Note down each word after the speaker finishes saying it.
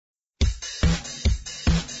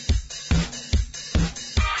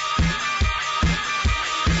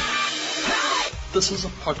This is a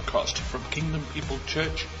podcast from Kingdom People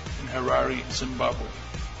Church in Harare, Zimbabwe.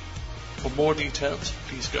 For more details,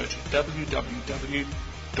 please go to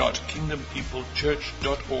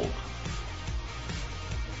www.kingdompeoplechurch.org.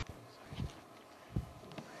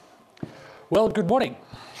 Well, good morning.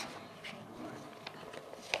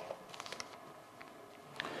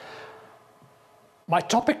 My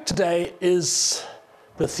topic today is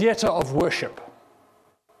the theatre of worship,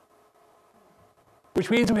 which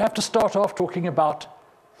means we have to start off talking about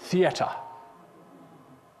theatre.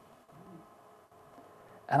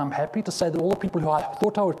 And I'm happy to say that all the people who I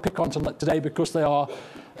thought I would pick on today, because they are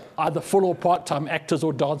either full or part-time actors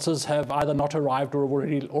or dancers, have either not arrived or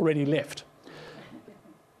already left.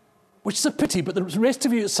 Which is a pity, but the rest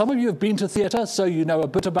of you, some of you have been to theatre, so you know a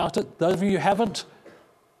bit about it. Those of you who haven't,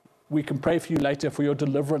 we can pray for you later for your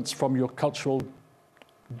deliverance from your cultural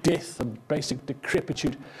death and basic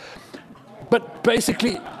decrepitude. But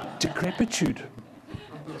basically, decrepitude.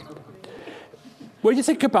 When you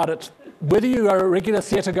think about it, whether you are a regular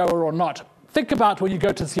theatre goer or not, think about when you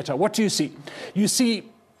go to theatre. What do you see? You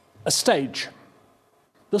see a stage.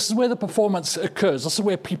 This is where the performance occurs. This is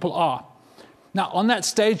where people are. Now, on that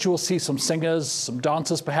stage, you will see some singers, some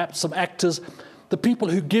dancers, perhaps some actors, the people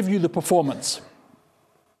who give you the performance.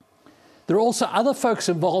 There are also other folks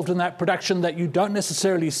involved in that production that you don't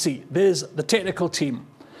necessarily see. There's the technical team.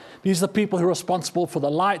 These are the people who are responsible for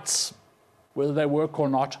the lights, whether they work or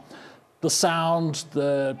not, the sound,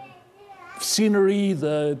 the scenery,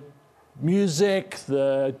 the music,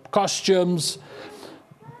 the costumes,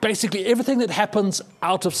 basically everything that happens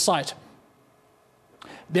out of sight.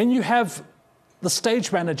 Then you have the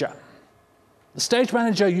stage manager. The stage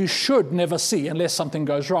manager you should never see unless something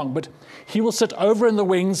goes wrong, but he will sit over in the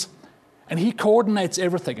wings and he coordinates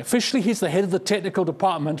everything. Officially, he's the head of the technical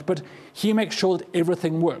department, but he makes sure that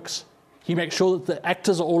everything works. He makes sure that the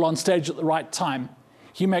actors are all on stage at the right time.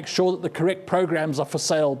 He makes sure that the correct programs are for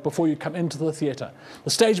sale before you come into the theatre. The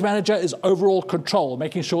stage manager is overall control,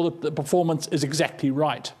 making sure that the performance is exactly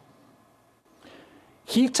right.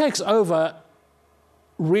 He takes over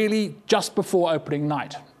really just before opening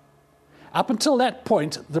night. Up until that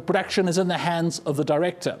point, the production is in the hands of the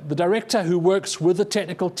director who works with the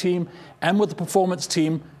technical team and with the performance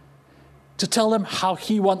team to tell them how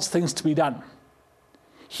he wants things to be done.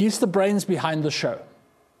 He's the brains behind the show.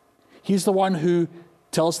 He's the one who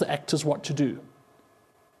tells the actors what to do,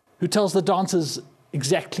 who tells the dancers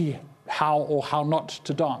exactly how or how not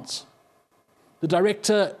to dance. The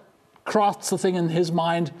director crafts the thing in his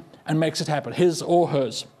mind and makes it happen, his or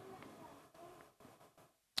hers.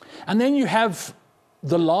 And then you have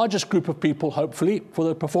the largest group of people, hopefully, for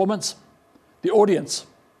the performance, the audience.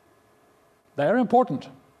 They are important.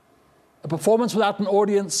 A performance without an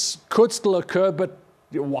audience could still occur, but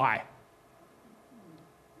why?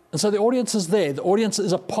 And so the audience is there. The audience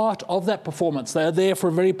is a part of that performance. They are there for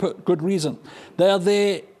a very good reason. They are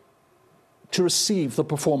there to receive the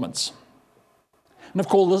performance. And of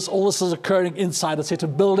course, all this is occurring inside a set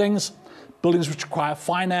of buildings which require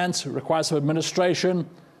finance, require some administration.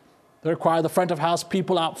 They require the front of house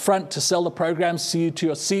people out front to sell the programs, see you to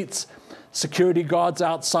your seats, security guards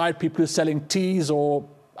outside, people who are selling teas or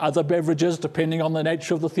other beverages, depending on the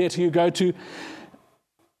nature of the theatre you go to.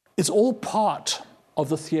 It's all part of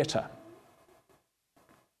the theatre.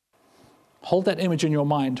 Hold that image in your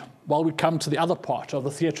mind while we come to the other part of the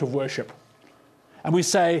theatre of worship. And we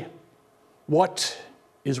say, what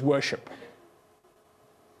is worship?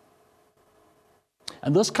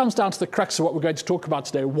 And this comes down to the crux of what we're going to talk about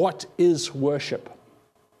today. What is worship?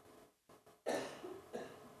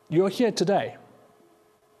 You're here today.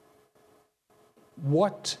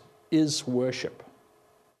 What is worship?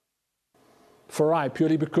 For I,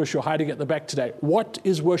 purely because you're hiding at the back today, what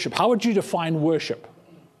is worship? How would you define worship?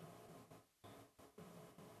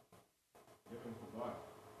 Living for God.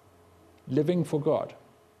 Living for God.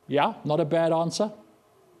 Yeah, not a bad answer.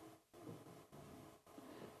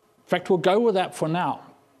 In fact, we'll go with that for now.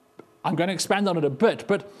 I'm going to expand on it a bit,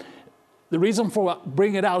 but the reason for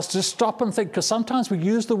bringing it out is to stop and think, because sometimes we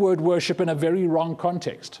use the word worship in a very wrong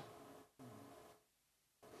context.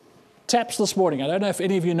 Taps this morning. I don't know if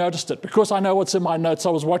any of you noticed it. Because I know what's in my notes, I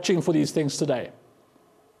was watching for these things today.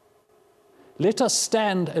 Let us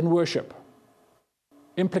stand and worship.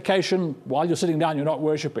 Implication, while you're sitting down, you're not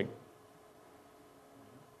worshiping.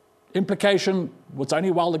 Implication, it's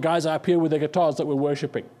only while the guys are up here with their guitars that we're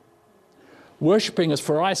worshiping. Worshipping, as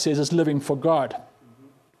Farai says, is living for God.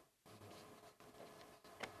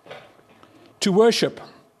 To worship,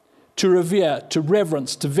 to revere, to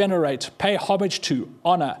reverence, to venerate, pay homage to,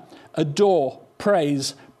 honor, adore,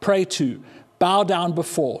 praise, pray to, bow down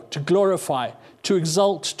before, to glorify, to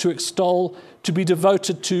exalt, to extol, to be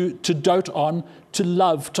devoted to dote on, to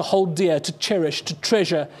love, to hold dear, to cherish, to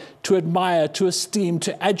treasure, to admire, to esteem,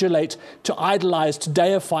 to adulate, to idolize, to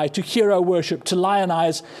deify, to hero worship, to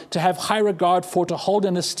lionize, to have high regard for, to hold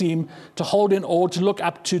in esteem, to hold in awe, to look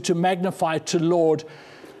up to magnify, to laud.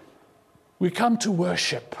 We come to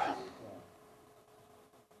worship.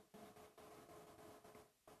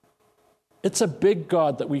 It's a big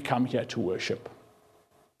God that we come here to worship.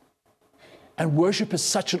 And worship is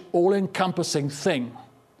such an all-encompassing thing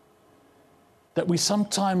that we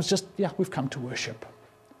sometimes just, we've come to worship.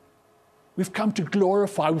 We've come to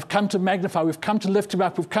glorify, we've come to magnify, we've come to lift him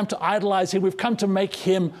up, we've come to idolize him, we've come to make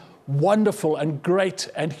him wonderful and great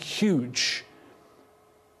and huge.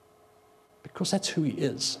 Because that's who he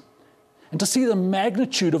is. And to see the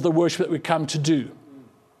magnitude of the worship that we come to do,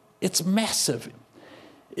 it's massive.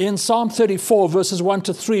 In Psalm 34, verses 1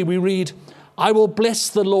 to 3, we read, I will bless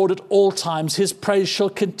the Lord at all times. His praise shall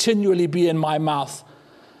continually be in my mouth.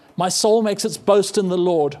 My soul makes its boast in the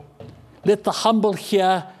Lord. Let the humble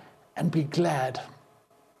hear and be glad.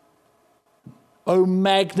 Oh,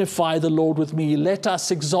 magnify the Lord with me. Let us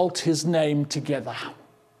exalt his name together.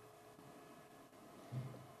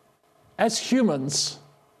 As humans,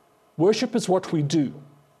 worship is what we do.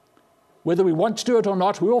 Whether we want to do it or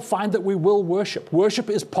not, we will find that we will worship. Worship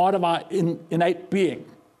is part of our innate being.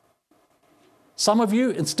 Some of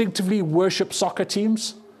you instinctively worship soccer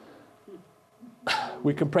teams.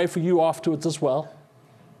 We can pray for you afterwards as well.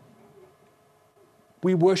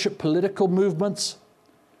 We worship political movements.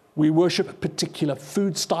 We worship particular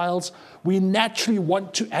food styles. We naturally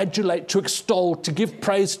want to adulate, to extol, to give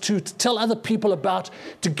praise to tell other people about,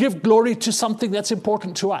 to give glory to something that's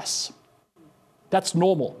important to us. That's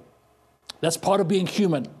normal. That's part of being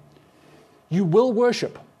human. You will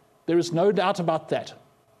worship. There is no doubt about that.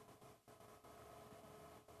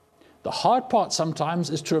 The hard part sometimes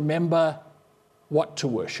is to remember what to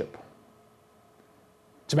worship.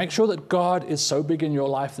 To make sure that God is so big in your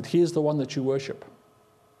life that he is the one that you worship.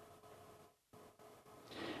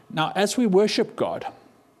 Now, as we worship God,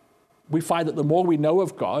 we find that the more we know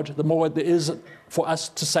of God, the more there is for us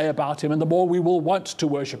to say about him, and the more we will want to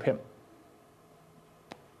worship him.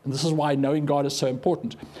 And this is why knowing God is so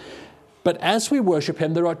important. But as we worship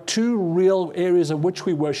him, there are two real areas in which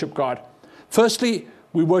we worship God. Firstly,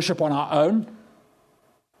 we worship on our own.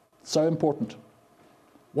 So important.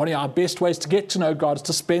 One of our best ways to get to know God is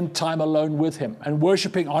to spend time alone with him. And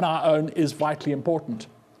worshiping on our own is vitally important.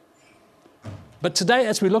 But today,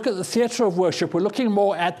 as we look at the theatre of worship, we're looking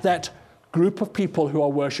more at that group of people who are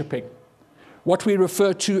worshiping. What we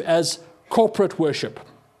refer to as corporate worship.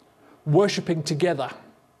 Worshiping together.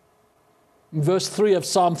 In verse 3 of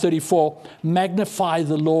Psalm 34, magnify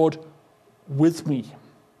the Lord with me.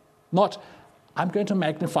 Not, I'm going to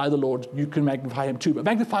magnify the Lord, you can magnify him too, but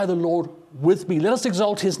magnify the Lord with me. Let us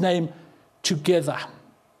exalt his name together.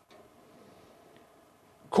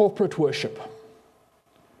 Corporate worship.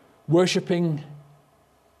 Worshipping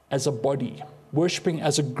as a body. Worshipping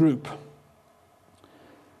as a group.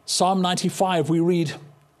 Psalm 95, we read,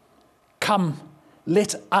 come,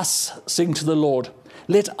 let us sing to the Lord.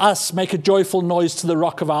 Let us make a joyful noise to the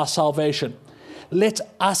rock of our salvation. Let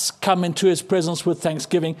us come into his presence with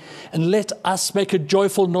thanksgiving, and let us make a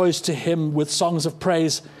joyful noise to him with songs of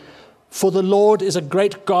praise. For the Lord is a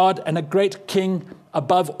great God and a great King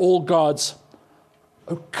above all gods.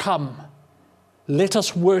 Oh, come, let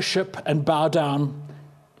us worship and bow down.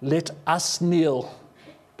 Let us kneel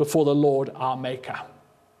before the Lord our Maker.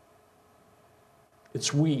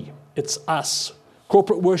 It's we, it's us.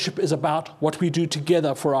 Corporate worship is about what we do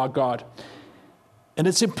together for our God. And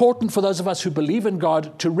it's important for those of us who believe in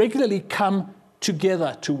God to regularly come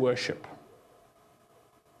together to worship.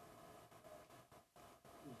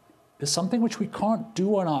 There's something which we can't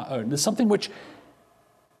do on our own. There's something which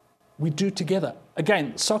we do together.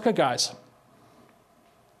 Again, soccer guys,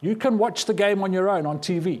 you can watch the game on your own on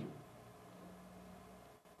TV.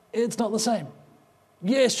 It's not the same.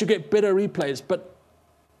 Yes, you get better replays, but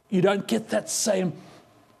you don't get that same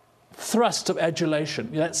thrust of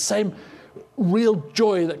adulation, that same real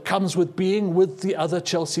joy that comes with being with the other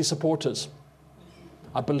Chelsea supporters.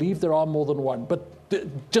 I believe there are more than one, but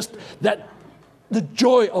just that, the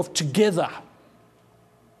joy of together.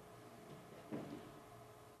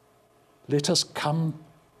 Let us come,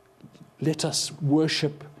 let us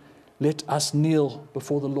worship, let us kneel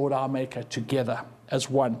before the Lord our Maker together as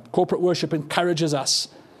one. Corporate worship encourages us.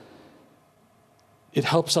 It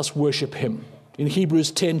helps us worship him. In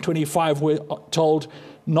Hebrews 10:25, we're told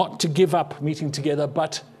not to give up meeting together,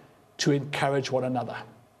 but to encourage one another.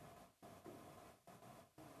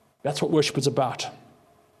 That's what worship is about.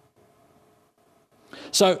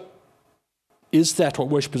 So, is that what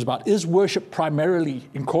worship is about? Is worship primarily,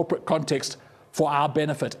 in corporate context, for our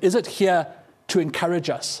benefit? Is it here to encourage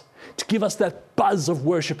us, to give us that buzz of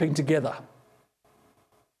worshiping together?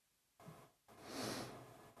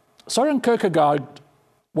 Søren Kierkegaard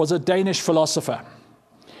was a Danish philosopher.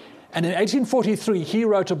 And in 1843, he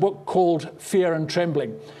wrote a book called Fear and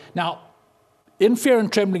Trembling. Now, in Fear and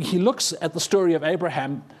Trembling, he looks at the story of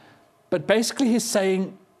Abraham, but basically he's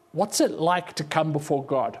saying, what's it like to come before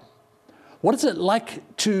God? What is it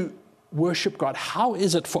like to worship God? How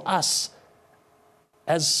is it for us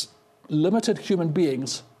as limited human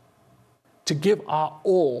beings to give our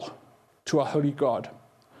all to our holy God?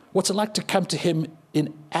 What's it like to come to him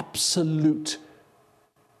in absolute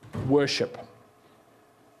worship?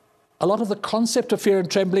 A lot of the concept of fear and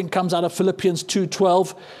trembling comes out of Philippians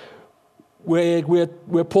 2:12,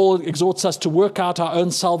 where Paul exhorts us to work out our own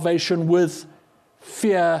salvation with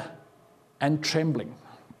fear and trembling.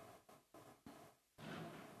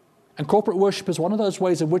 And corporate worship is one of those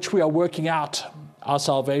ways in which we are working out our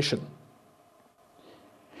salvation.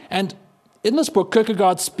 And in this book,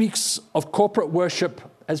 Kierkegaard speaks of corporate worship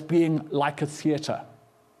as being like a theatre,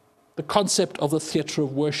 the concept of the theatre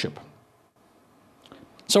of worship.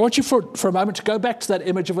 So I want you for a moment to go back to that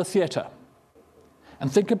image of a theatre and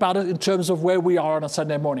think about it in terms of where we are on a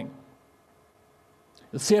Sunday morning.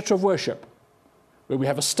 The theatre of worship, where we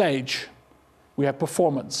have a stage, we have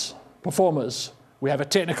performers, we have a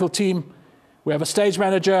technical team, we have a stage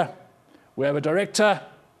manager, we have a director,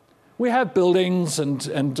 we have buildings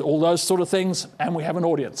and all those sort of things, and we have an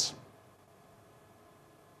audience.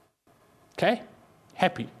 Okay?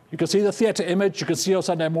 Happy. You can see the theatre image, you can see on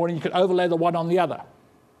Sunday morning, you can overlay the one on the other.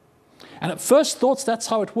 And at first thoughts, that's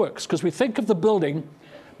how it works, because we think of the building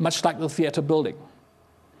much like the theatre building.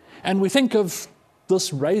 And we think of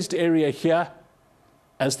this raised area here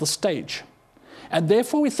as the stage. And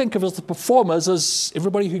therefore we think of as the performers as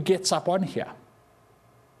everybody who gets up on here.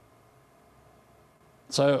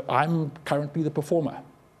 So I'm currently the performer.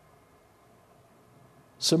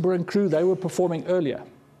 Simba and crew, they were performing earlier.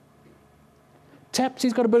 Taps,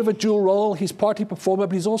 he's got a bit of a dual role. He's partly performer,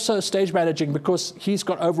 but he's also stage managing because he's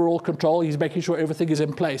got overall control. He's making sure everything is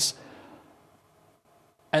in place.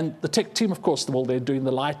 And the tech team, of course, well, they're doing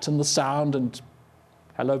the light and the sound and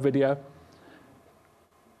hello video.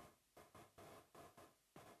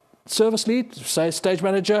 Service lead, say stage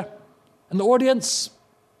manager. And the audience,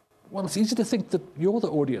 well, it's easy to think that you're the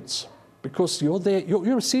audience because you're there,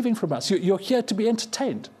 you're receiving from us. You're here to be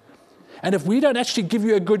entertained. And if we don't actually give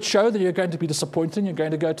you a good show, then you're going to be disappointed and you're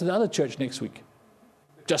going to go to the other church next week.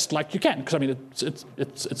 Just like you can, because I mean,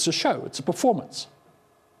 it's a show, it's a performance.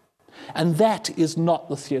 And that is not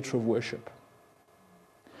the theatre of worship.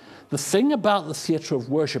 The thing about the theatre of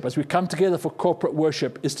worship, as we come together for corporate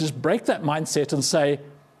worship, is to just break that mindset and say,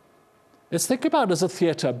 let's think about it as a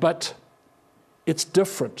theatre, but it's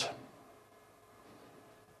different.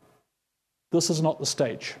 This is not the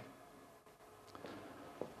stage.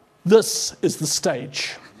 This is the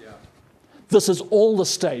stage. Yeah. This is all the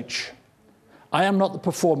stage. I am not the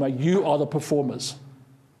performer. You are the performers.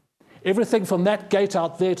 Everything from that gate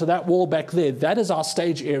out there to that wall back there, that is our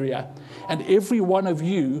stage area. And every one of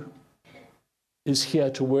you is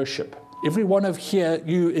here to worship. Every one of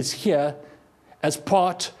you is here as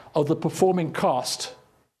part of the performing cast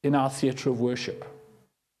in our theatre of worship.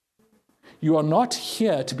 You are not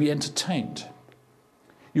here to be entertained.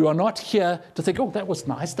 You are not here to think, oh, that was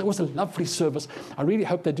nice, that was a lovely service. I really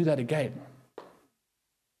hope they do that again.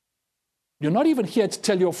 You're not even here to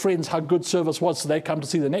tell your friends how good service was so they come to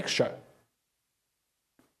see the next show.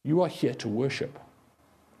 You are here to worship.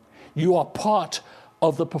 You are part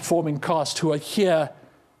of the performing cast who are here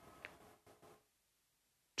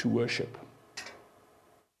to worship.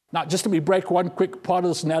 Now, just let me break one quick part of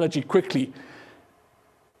this analogy quickly.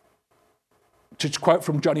 To quote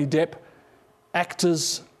from Johnny Depp,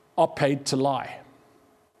 actors are paid to lie.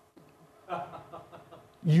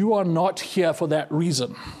 You are not here for that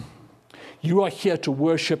reason. You are here to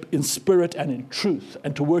worship in spirit and in truth,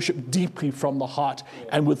 and to worship deeply from the heart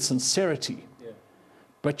and with sincerity. Yeah.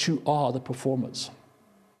 But you are the performers.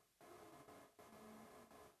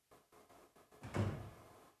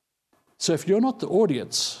 So if you're not the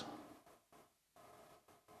audience,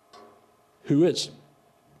 who is?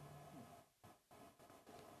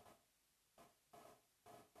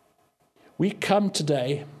 We come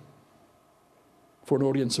today for an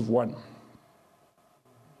audience of one.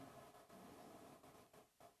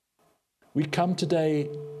 We come today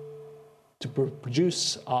to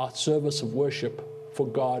produce our service of worship for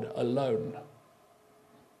God alone.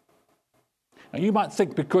 Now, you might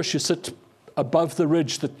think because you sit above the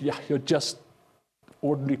ridge that you're just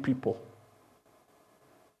ordinary people.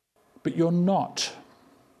 But you're not.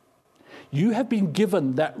 You have been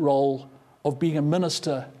given that role of being a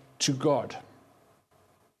minister to God.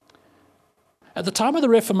 At the time of the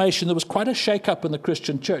Reformation, there was quite a shake-up in the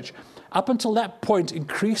Christian church. Up until that point,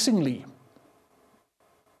 increasingly,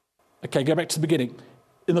 go back to the beginning.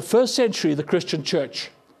 In the first century, the Christian church,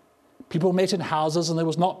 people met in houses and there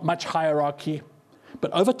was not much hierarchy.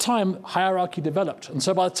 But over time, hierarchy developed. And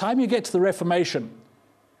so by the time you get to the Reformation,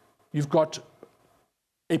 you've got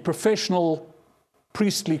a professional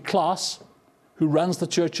priestly class who runs the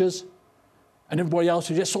churches, and everybody else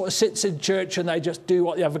who just sort of sits in church and they just do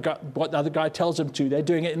what the other guy tells them to. They're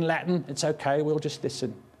doing it in Latin. It's okay, we'll just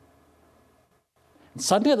listen. And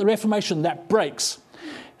suddenly at the Reformation, that breaks.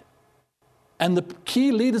 And the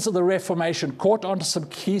key leaders of the Reformation caught onto some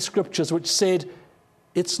key scriptures which said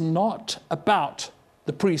it's not about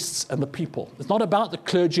the priests and the people. It's not about the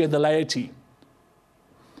clergy and the laity.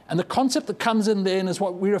 And the concept that comes in then is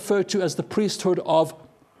what we refer to as the priesthood of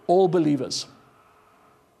all believers.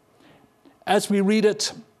 As we read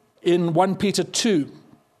it in 1 Peter 2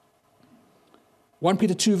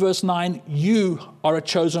 verse 9, you are a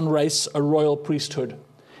chosen race, a royal priesthood,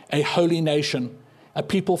 a holy nation, a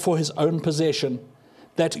people for his own possession,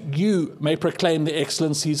 that you may proclaim the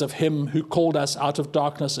excellencies of him who called us out of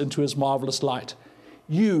darkness into his marvelous light.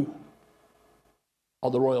 You are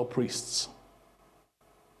the royal priests.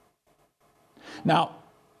 Now,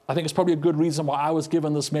 I think it's probably a good reason why I was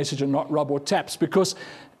given this message and not Rob or Taps, because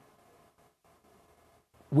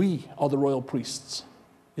we are the royal priests.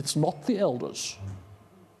 It's not the elders.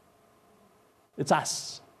 It's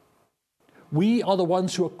us. We are the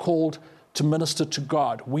ones who are called to minister to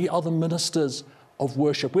God. We are the ministers of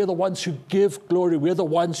worship. We're the ones who give glory. We're the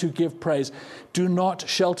ones who give praise. Do not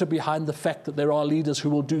shelter behind the fact that there are leaders who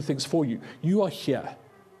will do things for you. You are here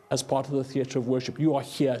as part of the theatre of worship. You are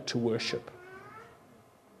here to worship.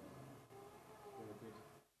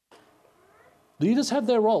 Leaders have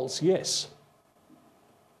their roles, yes.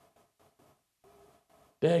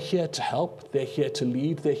 They're here to help, they're here to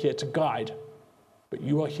lead, they're here to guide. But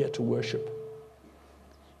you are here to worship.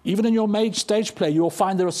 Even in your stage play, you will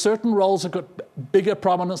find there are certain roles that got bigger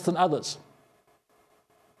prominence than others.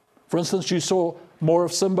 For instance, you saw more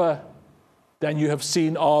of Simba than you have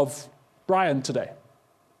seen of Brian today.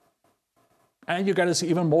 And you're going to see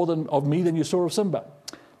even more of me than you saw of Simba.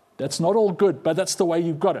 That's not all good, but that's the way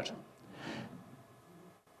you've got it.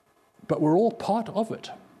 But we're all part of it.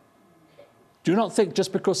 Do not think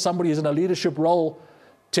just because somebody is in a leadership role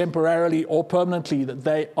temporarily or permanently that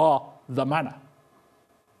they are the mana.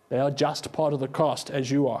 They are just part of the cast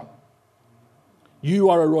as you are. You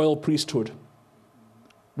are a royal priesthood.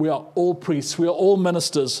 We are all priests. We are all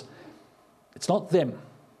ministers. It's not them.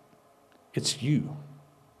 It's you.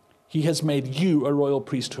 He has made you a royal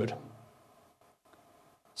priesthood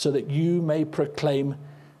so that you may proclaim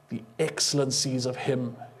the excellencies of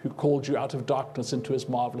him who called you out of darkness into his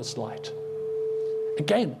marvelous light.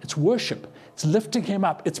 Again, it's worship. It's lifting him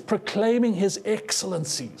up. It's proclaiming his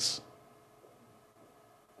excellencies.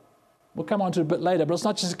 We'll come on to it a bit later, but it's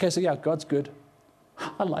not just a case of, God's good.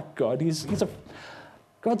 I like God.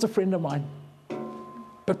 God's a friend of mine.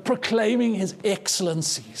 But proclaiming his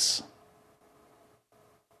excellencies.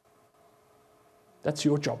 That's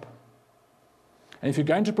your job. And if you're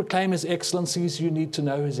going to proclaim his excellencies, you need to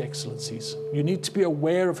know his excellencies. You need to be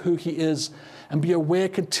aware of who he is and be aware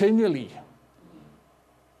continually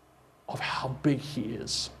of how big he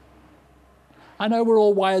is. I know we're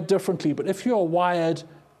all wired differently, but if you're wired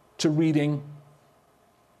to reading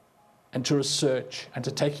and to research and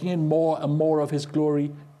to taking in more and more of his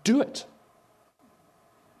glory, do it.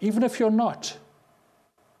 Even if you're not,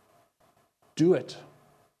 do it.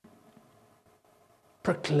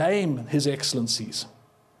 Proclaim his excellencies.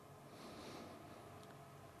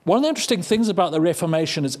 One of the interesting things about the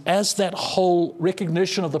Reformation is as that whole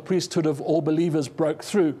recognition of the priesthood of all believers broke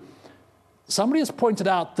through, somebody has pointed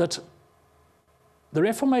out that the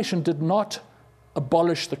Reformation did not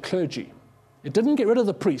abolish the clergy. It didn't get rid of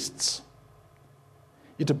the priests.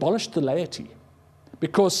 It abolished the laity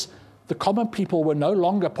because the common people were no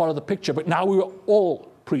longer part of the picture, but now we were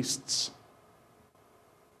all priests.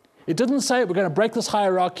 It didn't say we're going to break this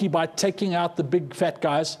hierarchy by taking out the big fat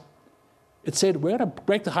guys. It said we're going to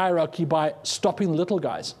break the hierarchy by stopping the little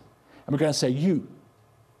guys. And we're going to say you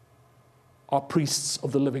are priests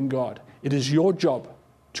of the living God. It is your job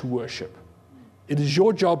to worship. It is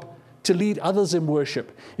your job to lead others in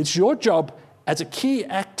worship. It's your job as a key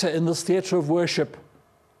actor in this theatre of worship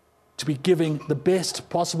to be giving the best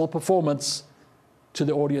possible performance to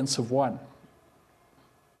the audience of one.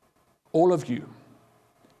 all of you,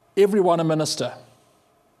 everyone a minister,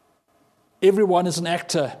 everyone is an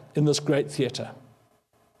actor in this great theatre.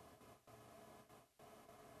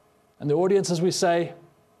 And the audience, as we say,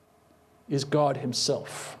 is God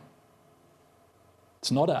himself.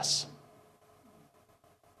 It's not us.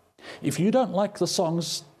 If you don't like the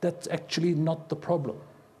songs, that's actually not the problem,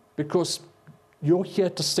 because you're here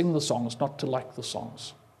to sing the songs, not to like the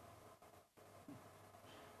songs.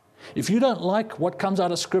 If you don't like what comes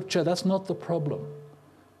out of Scripture, that's not the problem.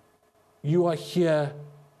 You are here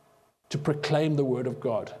to proclaim the Word of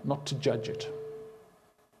God, not to judge it.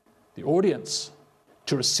 The audience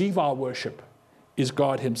to receive our worship is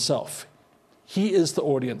God himself. He is the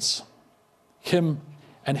audience, him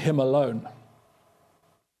and him alone.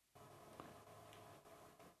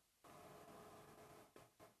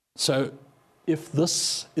 So, if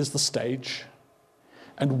this is the stage,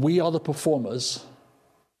 and we are the performers,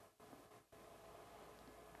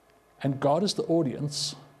 and God is the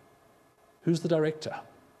audience, who's the director?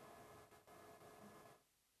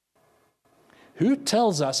 Who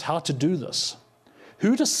tells us how to do this?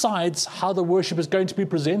 Who decides how the worship is going to be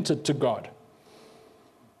presented to God?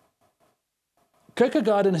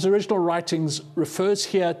 Kierkegaard, in his original writings, refers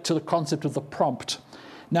here to the concept of the prompt.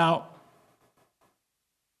 Now,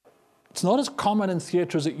 it's not as common in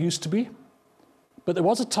theatre as it used to be, but there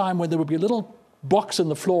was a time when there would be a little box in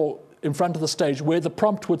the floor in front of the stage where the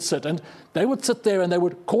prompt would sit, and they would sit there and they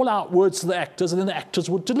would call out words to the actors, and then the actors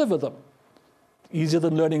would deliver them. Easier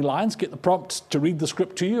than learning lines, get the prompt to read the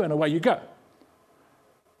script to you, and away you go.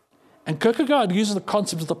 And Kierkegaard uses the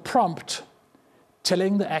concept of the prompt,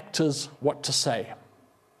 telling the actors what to say.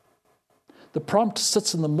 The prompt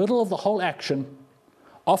sits in the middle of the whole action,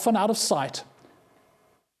 often out of sight,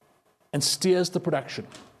 and steers the production.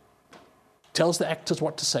 Tells the actors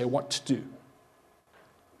what to say, what to do.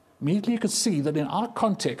 Immediately you can see that in our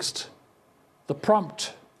context, the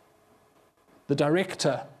prompt, the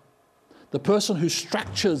director, the person who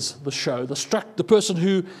structures the show, the person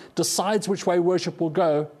who decides which way worship will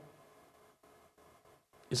go,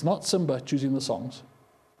 is not Simba choosing the songs.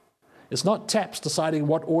 It's not Taps deciding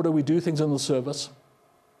what order we do things in the service.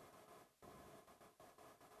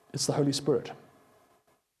 It's the Holy Spirit.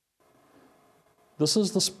 This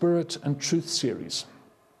is the Spirit and Truth series.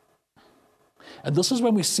 And this is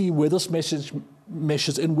when we see where this message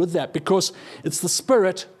meshes in with that, because it's the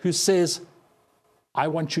Spirit who says, I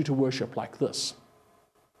want you to worship like this.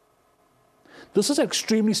 This is an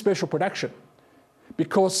extremely special production,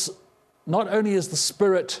 because not only is the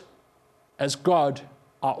Spirit as God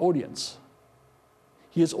our audience,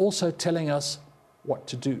 he is also telling us what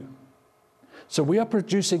to do. So we are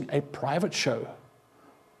producing a private show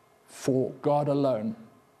for God alone,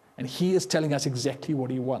 and he is telling us exactly what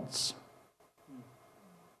he wants.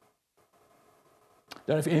 I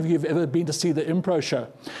don't know if any of you have ever been to see the improv show.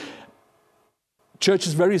 Church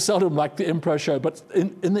is very seldom like the improv show, but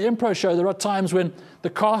in the improv show, there are times when the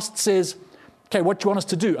cast says, okay, what do you want us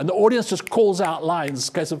to do? And the audience just calls out lines,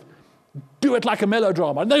 case of, do it like a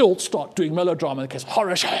melodrama. And they all start doing melodrama, in the case of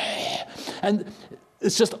horror. And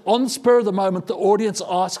it's just on the spur of the moment, the audience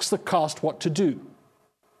asks the cast what to do.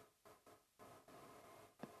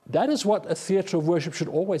 That is what a theatre of worship should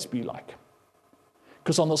always be like.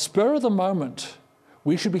 Because on the spur of the moment,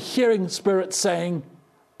 we should be hearing Spirit saying,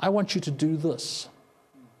 I want you to do this.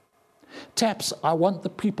 Taps, I want the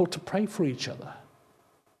people to pray for each other.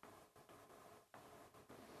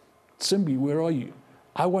 Simbi, where are you?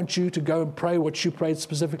 I want you to go and pray what you prayed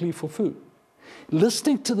specifically for food.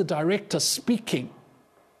 Listening to the director speaking.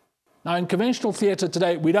 Now, in conventional theatre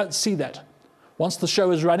today, we don't see that. Once the show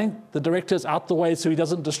is running, the director is out the way so he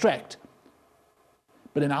doesn't distract.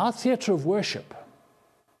 But in our theatre of worship,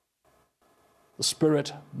 the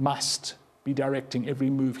Spirit must be directing every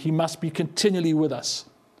move. He must be continually with us.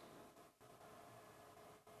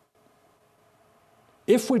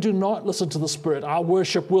 If we do not listen to the Spirit, our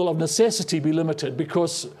worship will of necessity be limited,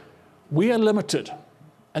 because we are limited,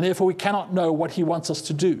 and therefore we cannot know what he wants us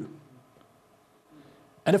to do.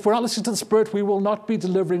 And if we're not listening to the Spirit, we will not be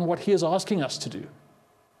delivering what he is asking us to do.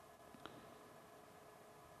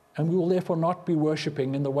 And we will therefore not be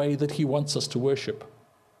worshiping in the way that he wants us to worship.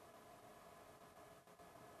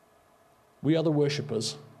 We are the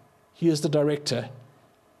worshippers. He is the director.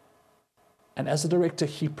 And as the director,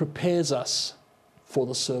 he prepares us for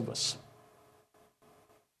the service.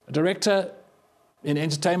 A director in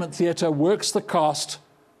entertainment theatre works the cast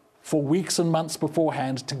for weeks and months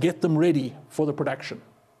beforehand to get them ready for the production.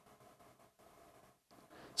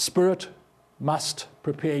 Spirit must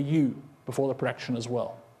prepare you before the production as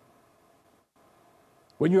well.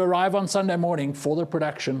 When you arrive on Sunday morning for the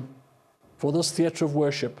production, for this theatre of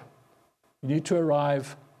worship, You need to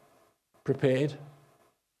arrive prepared,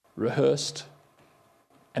 rehearsed,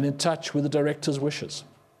 and in touch with the director's wishes.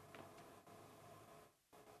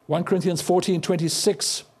 1 Corinthians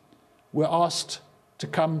 14:26, we're asked to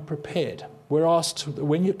come prepared. We're asked,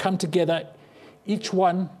 when you come together, each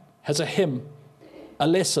one has a hymn, a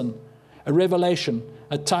lesson, a revelation,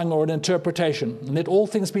 a tongue, or an interpretation. And let all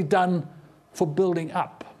things be done for building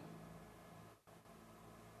up.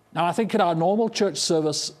 Now, I think in our normal church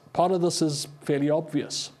service, part of this is fairly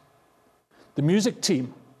obvious. The music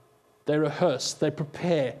team, they rehearse, they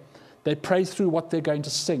prepare, they pray through what they're going to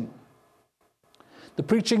sing. The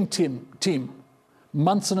preaching team,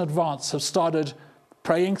 months in advance, have started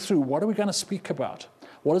praying through, what are we going to speak about?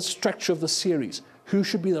 What is the structure of the series? Who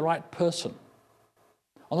should be the right person?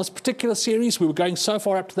 On this particular series, we were going so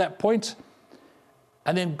far up to that point,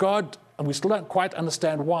 and then God, and we still don't quite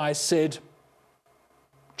understand why, said,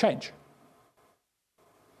 change.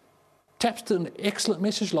 Taps did an excellent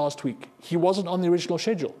message last week. He wasn't on the original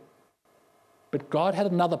schedule. But God had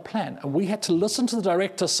another plan, and we had to listen to the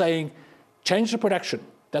director saying, change the production.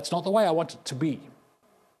 That's not the way I want it to be.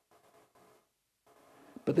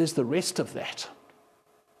 But there's the rest of that.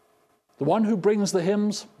 The one who brings the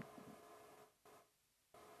hymns,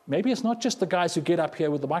 maybe it's not just the guys who get up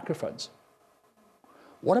here with the microphones.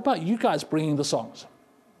 What about you guys bringing the songs?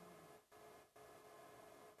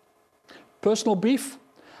 Personal beef,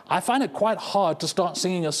 I find it quite hard to start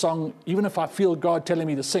singing a song, even if I feel God telling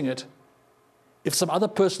me to sing it, if some other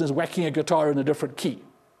person is whacking a guitar in a different key.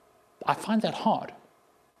 I find that hard.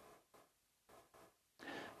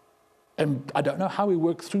 And I don't know how we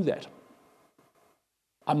work through that.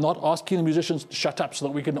 I'm not asking the musicians to shut up so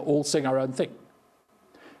that we can all sing our own thing.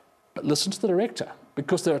 But listen to the director,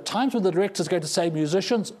 because there are times when the director is going to say,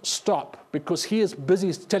 musicians, stop, because he is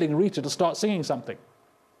busy telling Rita to start singing something.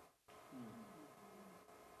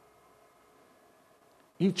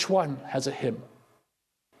 Each one has a hymn.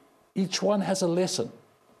 Each one has a lesson.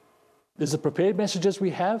 There's the prepared messages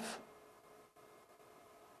we have.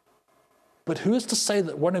 But who is to say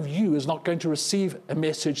that one of you is not going to receive a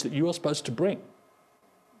message that you are supposed to bring?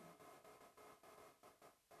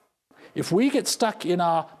 If we get stuck in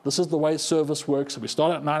this is the way service works, we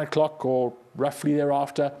start at 9 o'clock or roughly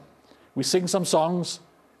thereafter, we sing some songs,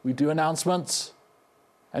 we do announcements,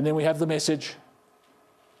 and then we have the message.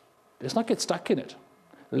 Let's not get stuck in it.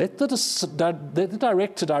 Let the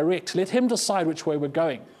director direct. Let him decide which way we're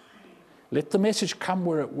going. Let the message come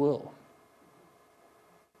where it will.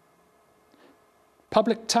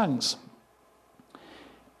 Public tongues.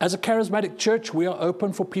 As a charismatic church, we are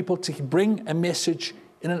open for people to bring a message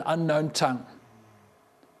in an unknown tongue.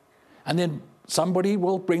 And then somebody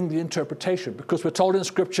will bring the interpretation, because we're told in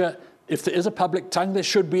Scripture, if there is a public tongue, there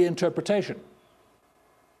should be interpretation.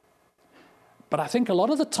 But I think a lot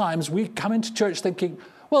of the times we come into church thinking,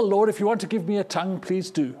 well, Lord, if you want to give me a tongue, please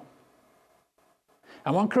do.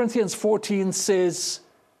 And 1 Corinthians 14 says,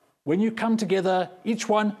 when you come together, each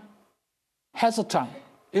one has a tongue.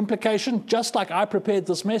 Implication, just like I prepared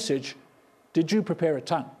this message, did you prepare a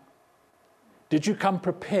tongue? Did you come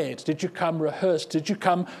prepared? Did you come rehearsed? Did you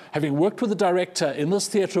come having worked with the director in this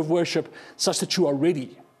theatre of worship such that you are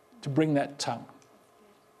ready to bring that tongue?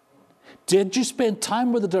 Did you spend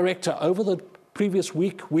time with the director over the previous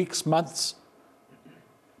weeks, months,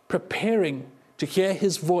 preparing to hear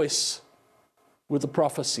his voice with a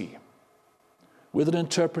prophecy, with an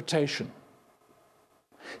interpretation?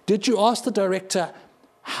 Did you ask the director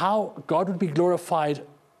how God would be glorified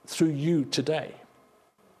through you today?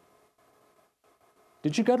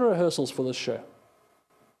 Did you go to rehearsals for this show?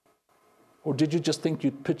 Or did you just think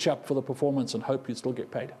you'd pitch up for the performance and hope you'd still get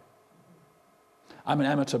paid? I'm an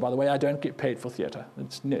amateur, by the way. I don't get paid for theatre.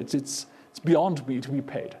 It's beyond me to be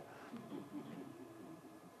paid.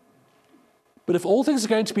 But if all things are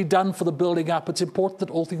going to be done for the building up, it's important that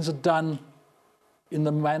all things are done in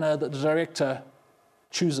the manner that the director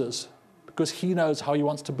chooses, because he knows how he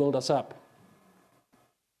wants to build us up.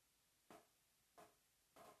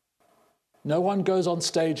 No one goes on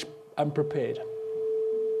stage unprepared.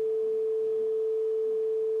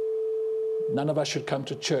 None of us should come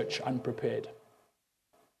to church unprepared.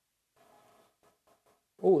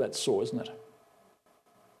 Oh, that's sore, isn't it?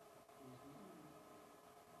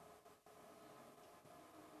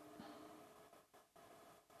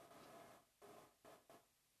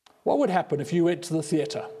 What would happen if you went to the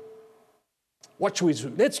theatre? What should we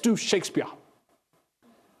do? Let's do Shakespeare.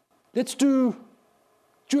 Let's do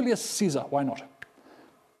Julius Caesar. Why not?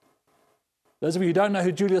 Those of you who don't know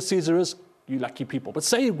who Julius Caesar is, you lucky people. But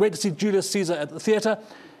say you went to see Julius Caesar at the theatre,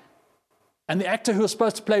 and the actor who was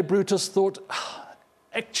supposed to play Brutus thought,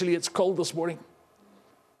 actually, it's cold this morning.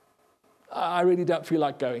 I really don't feel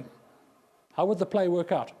like going. How would the play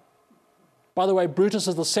work out? By the way, Brutus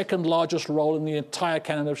is the second largest role in the entire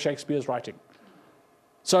canon of Shakespeare's writing.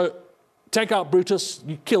 So take out Brutus,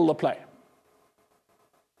 you kill the play.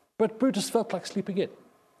 But Brutus felt like sleeping in.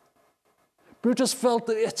 Brutus felt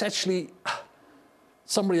that it's actually,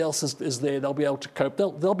 somebody else is there, they'll be able to cope.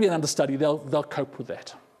 They'll be an understudy, they'll cope with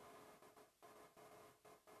that.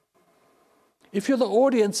 If you're the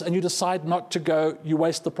audience and you decide not to go, you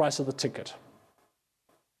waste the price of the ticket.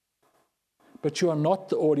 But you are not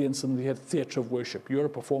the audience in the theatre of worship. You're a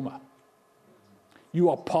performer. You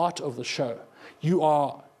are part of the show. You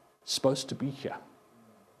are supposed to be here.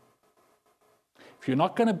 If you're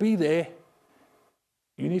not going to be there,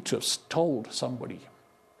 you need to have told somebody.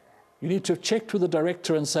 You need to have checked with the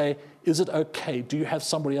director and say, is it okay? Do you have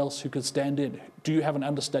somebody else who can stand in? Do you have an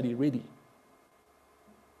understudy ready?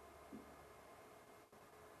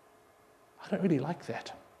 I don't really like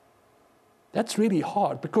that. That's really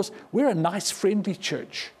hard because we're a nice, friendly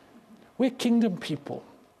church. We're kingdom people.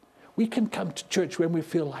 We can come to church when we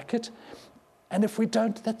feel like it. And if we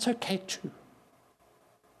don't, that's okay too.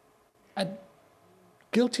 And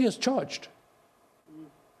guilty as charged.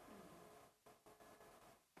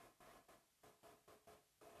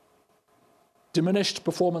 Diminished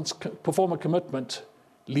performer commitment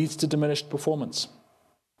leads to diminished performance.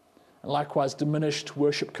 And likewise, diminished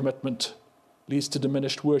worship commitment leads to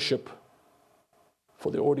diminished worship for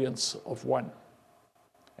the audience of one.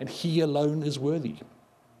 And he alone is worthy.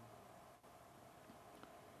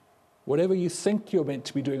 Whatever you think you're meant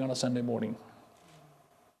to be doing on a Sunday morning,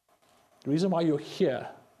 the reason why you're here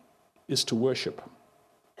is to worship.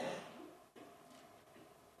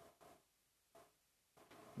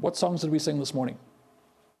 What songs did we sing this morning?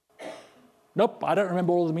 Nope, I don't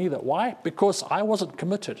remember all of them either. Why? Because I wasn't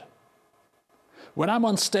committed. When I'm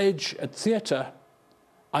on stage at theatre,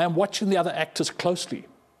 I am watching the other actors closely.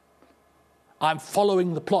 I'm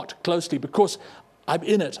following the plot closely because I'm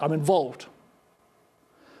in it, I'm involved.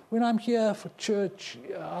 When I'm here for church,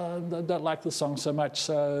 I don't like the song so much,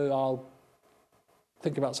 so I'll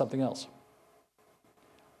think about something else.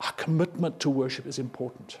 Our commitment to worship is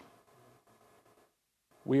important.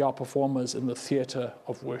 We are performers in the theatre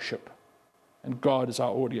of worship, and God is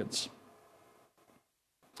our audience.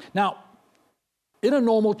 Now, in a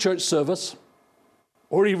normal church service,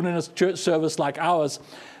 or even in a church service like ours,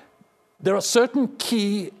 there are certain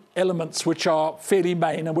key elements which are fairly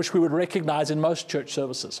main and which we would recognize in most church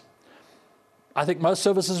services. I think most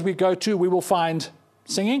services we go to, we will find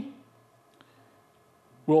singing,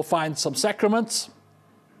 we'll find some sacraments,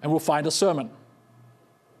 and we'll find a sermon.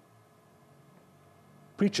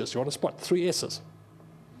 Preachers, you want to spot 3 S's.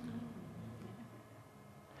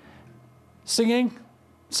 Singing,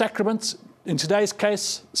 sacraments. In today's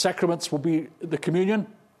case, sacraments will be the communion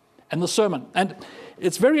and the sermon. And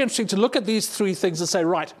it's very interesting to look at these 3 things and say,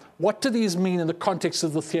 right, what do these mean in the context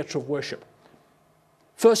of the theatre of worship?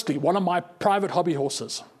 Firstly, one of my private hobby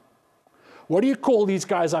horses. What do you call these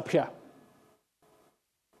guys up here?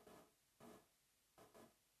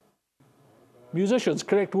 Musicians,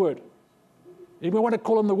 correct word. Anybody want to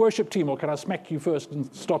call them the worship team, or can I smack you first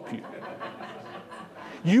and stop you?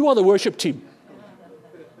 You are the worship team.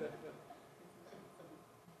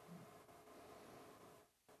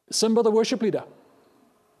 Simba, the worship leader.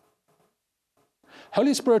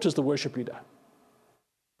 Holy Spirit is the worship leader.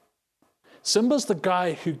 Simba's the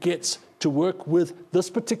guy who gets to work with this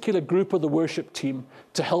particular group of the worship team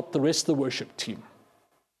to help the rest of the worship team.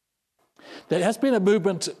 There has been a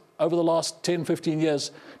movement over the last 10, 15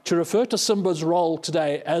 years to refer to Simba's role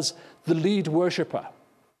today as the lead worshipper.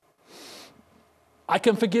 I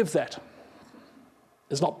can forgive that.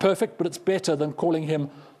 It's not perfect, but it's better than calling him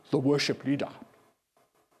the worship leader.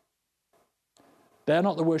 They're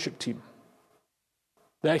not the worship team.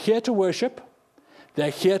 They're here to worship,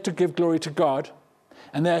 they're here to give glory to God,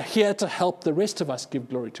 and they're here to help the rest of us give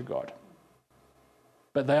glory to God.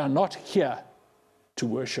 But they are not here to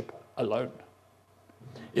worship alone.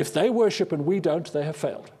 If they worship and we don't, they have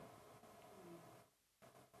failed.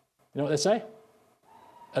 You know what they say?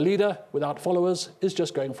 A leader without followers is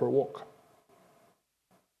just going for a walk.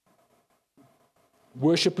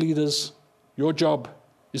 Worship leaders, your job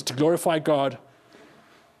is to glorify God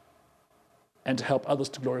and to help others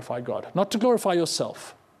to glorify God. Not to glorify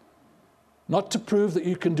yourself. Not to prove that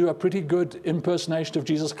you can do a pretty good impersonation of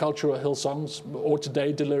Jesus Culture or Hillsongs or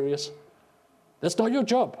Today Delirious. That's not your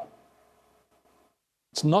job.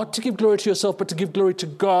 It's not to give glory to yourself, but to give glory to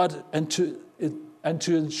God and to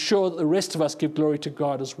ensure that the rest of us give glory to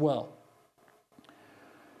God as well.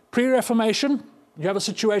 Pre-Reformation, you have a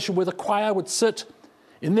situation where the choir would sit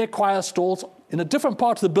in their choir stalls in a different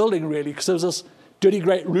part of the building, really, because there was this dirty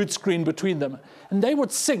great root screen between them. And they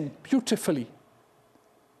would sing beautifully.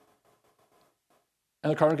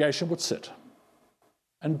 And the congregation would sit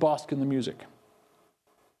and bask in the music.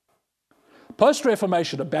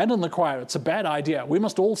 Post-Reformation, abandon the choir. It's a bad idea. We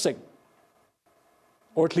must all sing,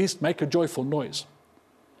 or at least make a joyful noise.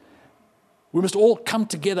 We must all come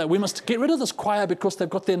together. We must get rid of this choir because they've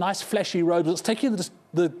got their nice flashy robes. It's taking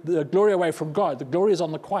the glory away from God. The glory is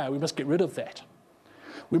on the choir. We must get rid of that.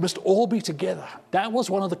 We must all be together. That was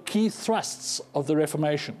one of the key thrusts of the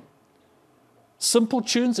Reformation. Simple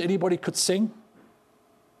tunes anybody could sing.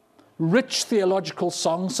 Rich theological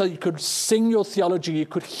songs, so you could sing your theology, you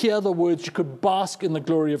could hear the words, you could bask in the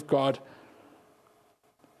glory of God.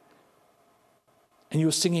 And you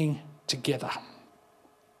were singing together.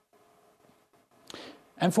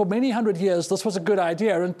 And for many hundred years, this was a good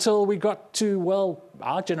idea until we got to, well,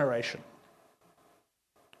 our generation,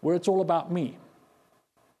 where it's all about me.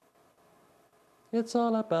 It's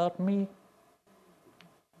all about me.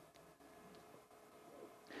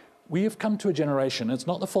 We have come to a generation, it's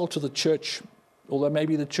not the fault of the church, although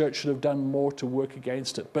maybe the church should have done more to work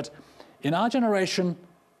against it. But in our generation,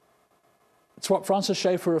 it's what Francis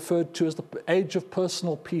Schaeffer referred to as the age of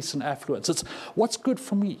personal peace and affluence. It's what's good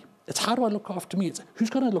for me. It's how do I look after me? It's who's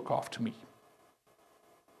going to look after me?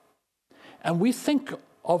 And we think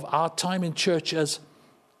of our time in church as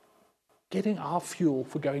getting our fuel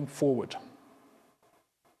for going forward.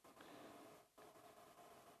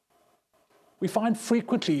 We find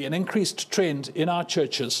frequently an increased trend in our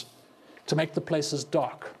churches to make the places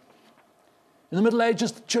dark. In the Middle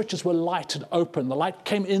Ages, the churches were light and open. The light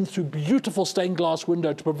came in through beautiful stained glass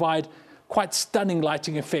window to provide quite stunning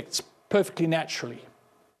lighting effects, perfectly naturally.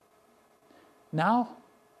 Now,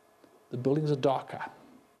 the buildings are darker.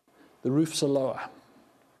 The roofs are lower.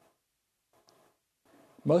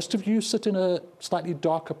 Most of you sit in a slightly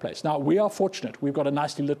darker place. Now, we are fortunate. We've got a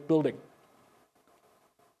nicely lit building.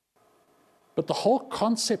 But the whole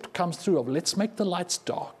concept comes through of let's make the lights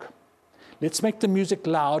dark. Let's make the music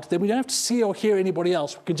loud. Then we don't have to see or hear anybody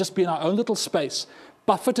else. We can just be in our own little space,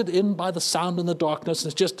 buffeted in by the sound and the darkness.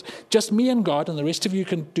 And it's just me and God, and the rest of you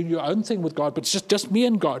can do your own thing with God, but it's just me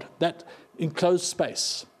and God, that enclosed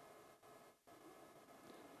space.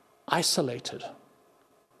 Isolated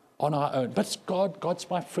on our own. But it's God, God's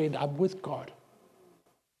my friend, I'm with God.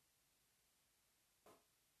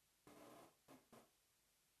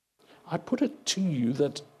 I put it to you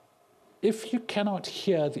that if you cannot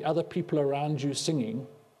hear the other people around you singing,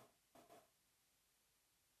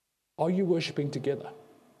 are you worshiping together?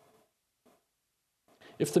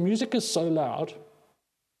 If the music is so loud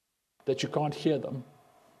that you can't hear them,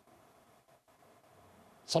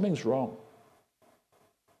 something's wrong.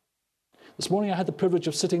 This morning I had the privilege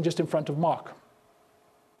of sitting just in front of Mark.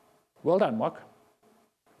 Well done, Mark.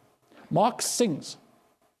 Mark sings.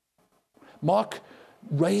 Mark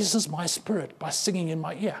raises my spirit by singing in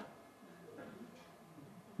my ear.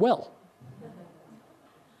 Well,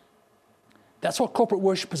 that's what corporate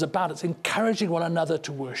worship is about. It's encouraging one another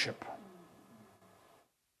to worship.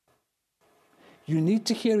 You need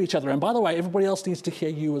to hear each other. And by the way, everybody else needs to hear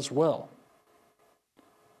you as well.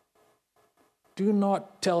 Do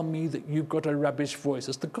not tell me that you've got a rubbish voice.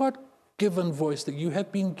 It's the God-given voice that you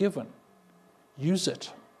have been given. Use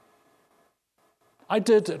it. I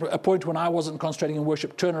did, at a point when I wasn't concentrating in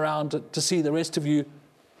worship, turn around to see the rest of you.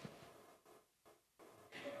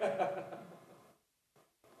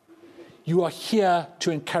 You are here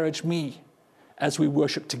to encourage me as we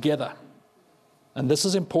worship together. And this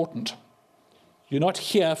is important. You're not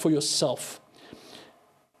here for yourself.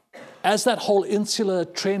 As that whole insular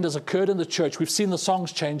trend has occurred in the church, we've seen the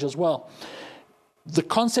songs change as well. The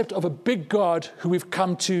concept of a big God who we've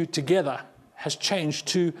come to together has changed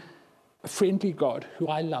to a friendly God who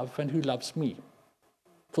I love and who loves me.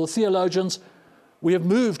 For the theologians, we have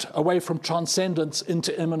moved away from transcendence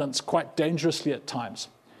into immanence quite dangerously at times.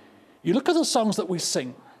 You look at the songs that we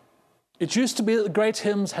sing. It used to be that the great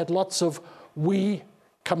hymns had lots of we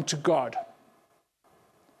come to God.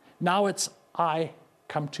 Now it's I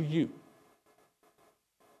come to you.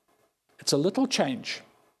 It's a little change.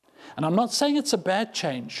 And I'm not saying it's a bad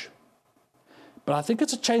change, but I think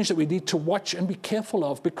it's a change that we need to watch and be careful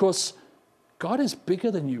of, because God is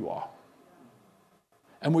bigger than you are.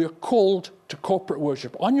 And we are called to corporate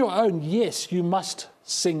worship. On your own, yes, you must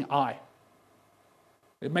sing I.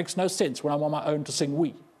 It makes no sense when I'm on my own to sing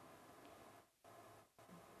we.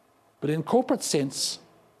 But in corporate sense,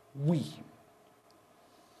 we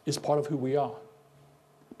is part of who we are.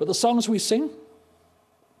 But the songs we sing,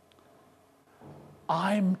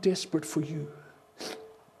 I'm desperate for you.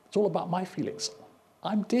 It's all about my feelings.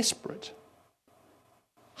 I'm desperate.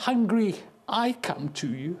 Hungry, I come to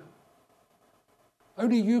you.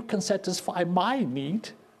 Only you can satisfy my need.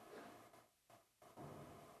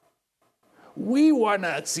 We want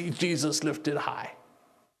to see Jesus lifted high.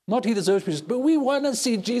 Not he deserves to be, but we want to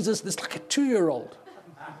see Jesus. It's like a 2-year-old.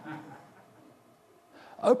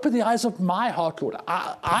 Open the eyes of my heart, Lord.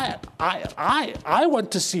 I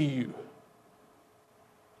want to see you.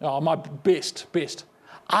 Oh, my best.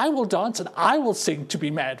 I will dance and I will sing to be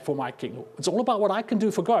mad for my King. It's all about what I can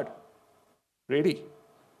do for God. Really?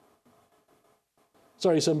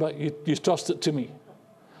 Sorry, Simba, you tossed it to me.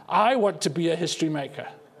 I want to be a history maker.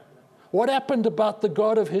 What happened about the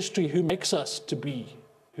God of history who makes us to be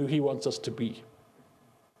who he wants us to be?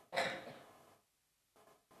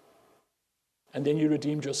 And then you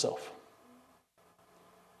redeemed yourself.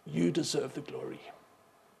 You deserve the glory.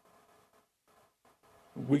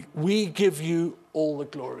 We give you all the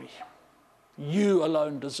glory. You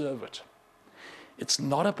alone deserve it. It's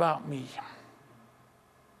not about me.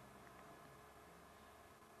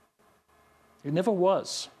 It never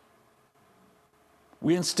was.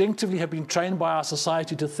 We instinctively have been trained by our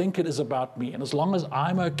society to think it is about me. And as long as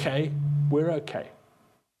I'm okay, we're okay.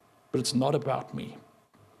 But it's not about me.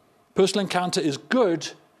 Personal encounter is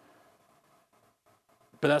good,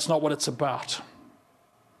 but that's not what it's about.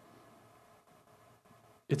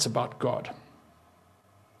 It's about God.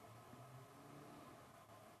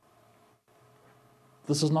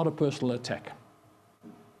 This is not a personal attack.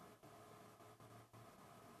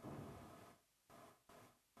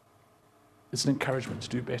 It's an encouragement to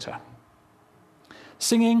do better.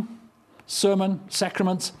 Singing, sermon,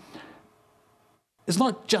 sacraments, it's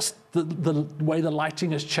not just the way the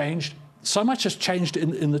lighting has changed. So much has changed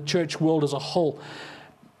in the church world as a whole.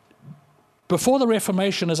 Before the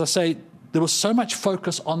Reformation, as I say, there was so much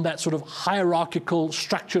focus on that sort of hierarchical,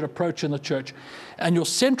 structured approach in the church. And your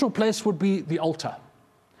central place would be the altar.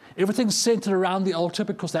 Everything's centered around the altar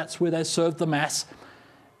because that's where they served the Mass,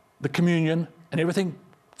 the communion, and everything.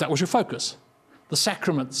 That was your focus. The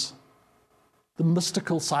sacraments, the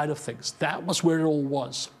mystical side of things. That was where it all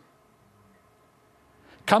was.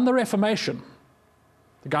 Come the Reformation,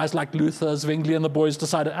 the guys like Luther, Zwingli, and the boys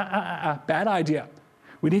decided, bad idea.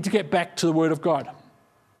 We need to get back to the Word of God.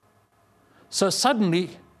 So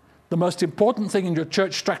suddenly, the most important thing in your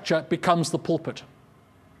church structure becomes the pulpit.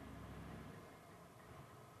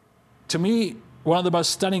 To me, one of the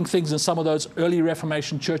most stunning things in some of those early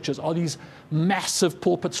Reformation churches are these massive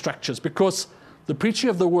pulpit structures, because the preaching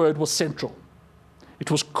of the Word was central.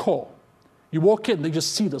 It was core. You walk in, they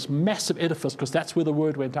just see this massive edifice because that's where the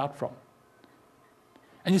Word went out from.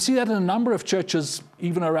 And you see that in a number of churches,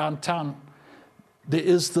 even around town. There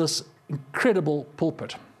is this incredible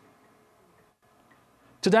pulpit.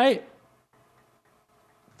 Today,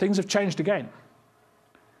 things have changed again.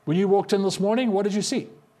 When you walked in this morning, what did you see?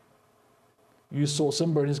 You saw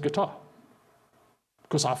Simba and his guitar.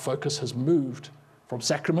 Because our focus has moved from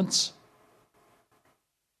sacraments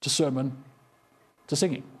to sermon to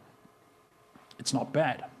singing. It's not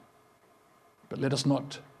bad. But let us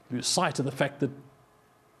not lose sight of the fact that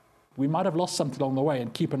we might have lost something along the way,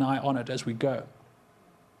 and keep an eye on it as we go.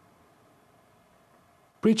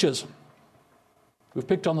 Preachers. We've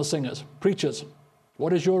picked on the singers. Preachers,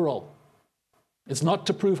 what is your role? It's not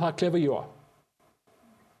to prove how clever you are.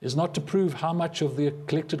 It's not to prove how much of the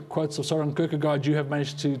collected quotes of Søren Kierkegaard you have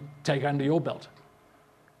managed to take under your belt.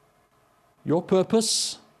 Your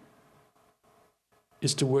purpose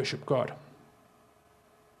is to worship God.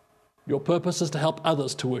 Your purpose is to help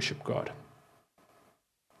others to worship God.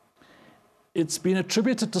 It's been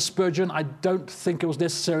attributed to Spurgeon. I don't think it was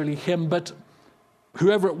necessarily him, but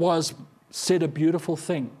whoever it was said a beautiful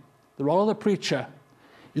thing. The role of the preacher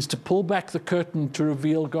is to pull back the curtain to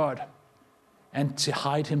reveal God and to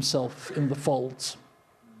hide himself in the folds.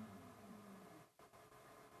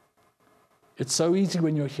 It's so easy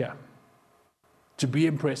when you're here to be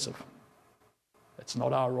impressive. That's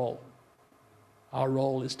not our role. Our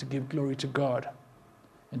role is to give glory to God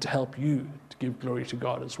and to help you to give glory to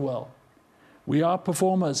God as well. We are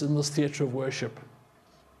performers in this theatre of worship.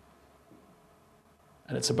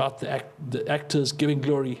 And it's about the actors giving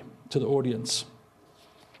glory to the audience.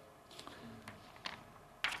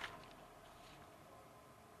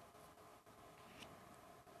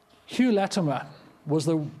 Hugh Latimer was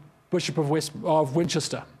the Bishop of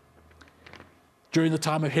Winchester during the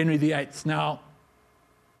time of Henry VIII. Now,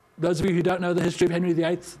 those of you who don't know the history of Henry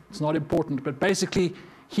VIII, it's not important, but basically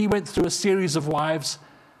he went through a series of wives.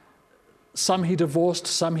 Some he divorced,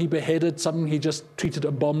 some he beheaded, some he just treated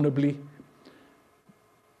abominably.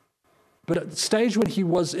 But at the stage when he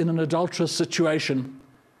was in an adulterous situation,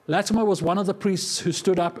 Latimer was one of the priests who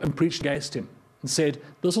stood up and preached against him. and said,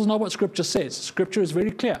 this is not what Scripture says. Scripture is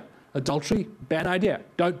very clear. Adultery, bad idea.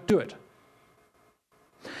 Don't do it.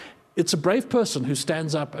 It's a brave person who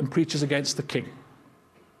stands up and preaches against the king.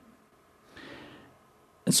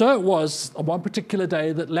 And so it was on one particular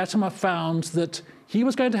day that Latimer found that he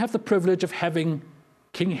was going to have the privilege of having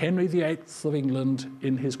King Henry VIII of England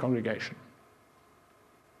in his congregation.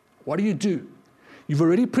 What do? You've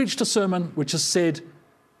already preached a sermon which has said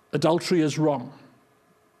adultery is wrong.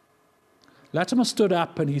 Latimer stood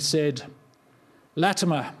up and he said,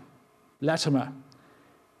 Latimer,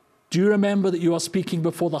 do you remember that you are speaking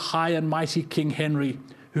before the high and mighty King Henry,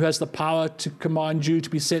 who has the power to command you to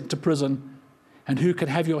be sent to prison, and who can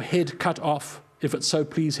have your head cut off if it so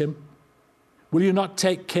please him? Will you not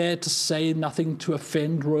take care to say nothing to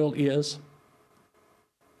offend royal ears?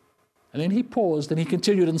 And then he paused and he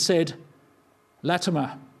continued and said,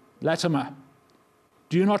 Latimer,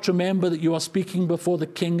 do you not remember that you are speaking before the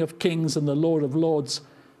King of Kings and the Lord of Lords,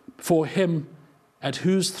 before him at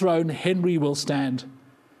whose throne Henry will stand,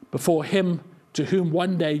 before him to whom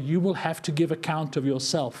one day you will have to give account of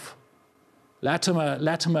yourself?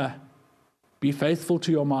 Latimer, be faithful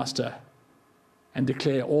to your master and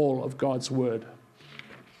declare all of God's word.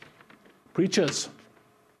 Preachers,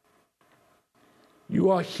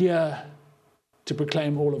 you are here to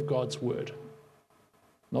proclaim all of God's word.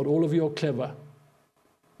 Not all of your clever,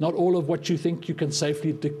 not all of what you think you can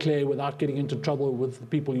safely declare without getting into trouble with the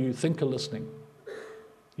people you think are listening.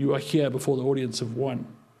 You are here before the audience of one.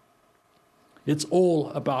 It's all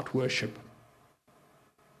about worship.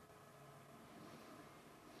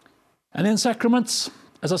 And then sacraments,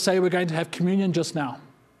 as I say, we're going to have communion just now.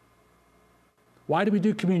 Why do we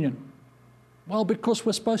do communion? Well, because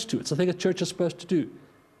we're supposed to. It's a thing a church is supposed to do.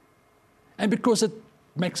 And because it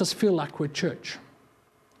makes us feel like we're church.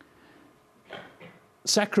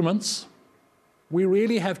 Sacraments, we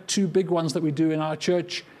really have two big ones that we do in our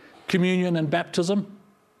church, communion and baptism.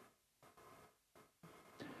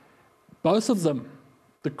 Both of them,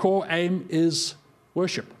 the core aim is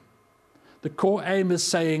worship. The core aim is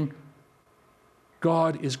saying,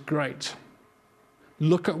 God is great.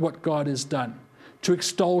 Look at what God has done. To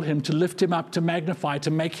extol him, to lift him up, to magnify,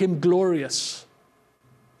 to make him glorious.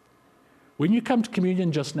 When you come to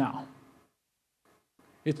communion just now,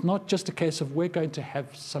 it's not just a case of we're going to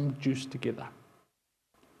have some juice together.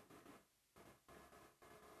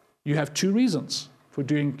 You have two reasons for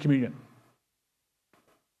doing communion.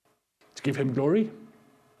 To give him glory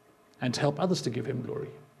and to help others to give him glory.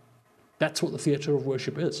 That's what the theatre of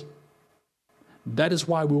worship is. That is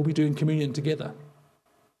why we'll be doing communion together.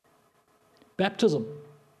 Baptism.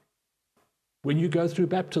 When you go through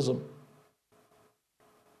baptism,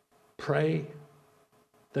 pray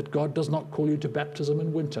that God does not call you to baptism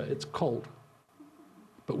in winter. It's cold.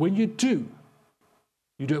 But when you do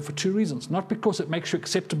it for two reasons. Not because it makes you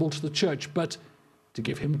acceptable to the church, but to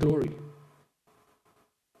give him glory.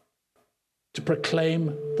 To proclaim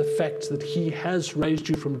the fact that he has raised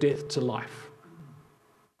you from death to life.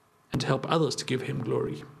 And to help others to give him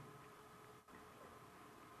glory.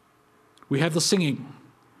 We have the singing.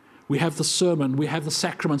 We have the sermon. We have the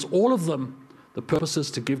sacraments. All of them, the purpose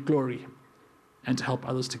is to give glory and to help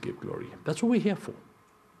others to give glory. That's what we're here for.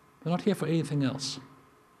 We're not here for anything else.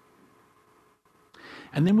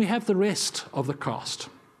 And then we have the rest of the cast.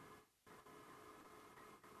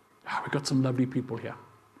 We've got some lovely people here.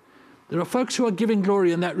 There are folks who are giving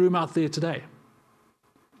glory in that room out there today.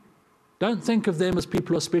 Don't think of them as people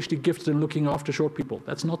who are especially gifted in looking after short people.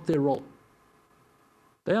 That's not their role.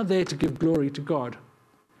 They are there to give glory to God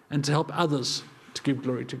and to help others to give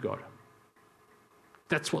glory to God.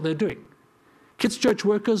 That's what they're doing. Kids' church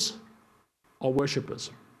workers are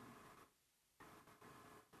worshippers.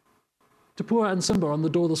 Tapua and Simba on the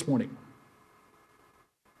door this morning.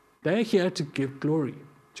 They're here to give glory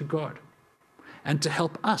to God and to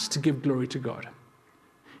help us to give glory to God.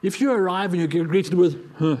 If you arrive and you get greeted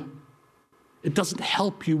with, it doesn't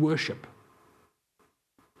help you worship.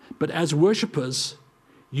 But as worshippers,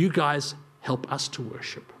 you guys help us to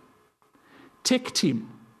worship. Tech team,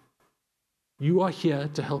 you are here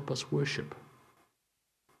to help us worship.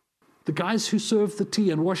 The guys who serve the tea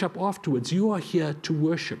and wash up afterwards, you are here to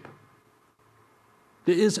worship.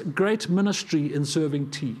 There is great ministry in serving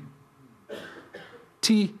tea.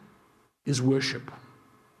 Tea is worship.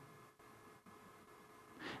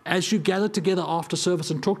 As you gather together after service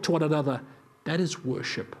and talk to one another, that is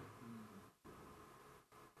worship.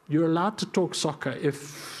 You're allowed to talk soccer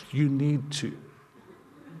if you need to.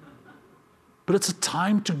 But it's a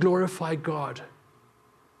time to glorify God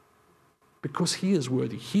because he is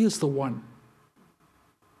worthy. He is the one.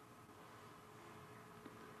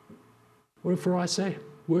 What if I say?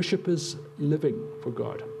 Worship is living for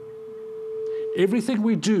God. Everything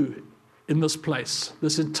we do in this place,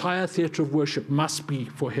 this entire theatre of worship, must be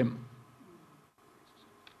for Him.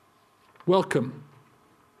 Welcome,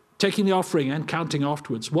 taking the offering and counting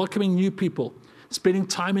afterwards, welcoming new people, spending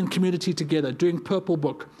time in community together, doing Purple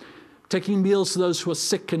Book, taking meals to those who are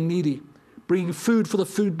sick and needy, bringing food for the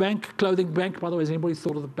food bank, clothing bank. By the way, has anybody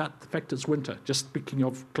thought about the fact it's winter? Just speaking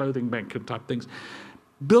of clothing bank and type things.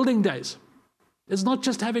 Building days. It's not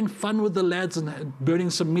just having fun with the lads and burning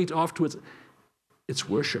some meat afterwards. It's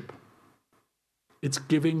worship. It's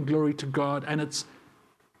giving glory to God, and it's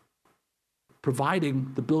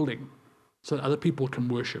providing the building so that other people can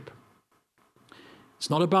worship. It's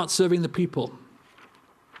not about serving the people.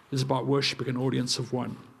 It's about worshiping an audience of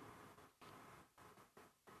one.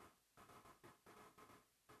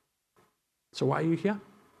 So why are you here?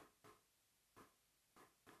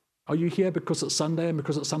 Are you here because it's Sunday and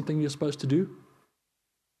because it's something you're supposed to do?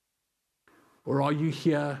 Or are you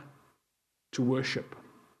here to worship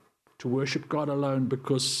God alone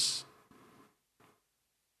because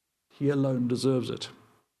He alone deserves it?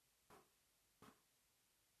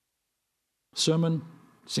 Sermon,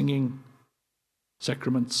 singing,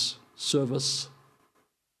 sacraments, service.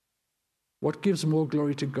 What gives more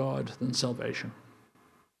glory to God than salvation?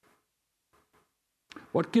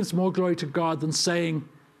 What gives more glory to God than saying,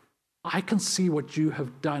 I can see what you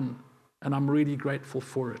have done and I'm really grateful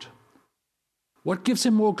for it? What gives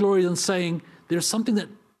Him more glory than saying, there's something that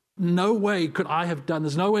no way could I have done,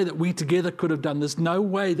 there's no way that we together could have done, there's no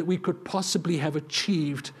way that we could possibly have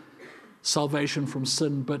achieved salvation from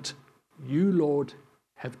sin, but you, Lord,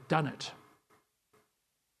 have done it.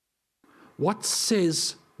 What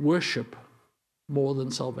says worship more than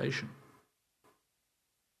salvation?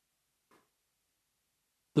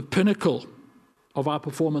 The pinnacle of our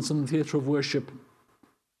performance in the theatre of worship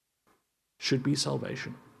should be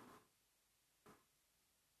salvation.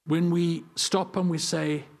 When we stop and we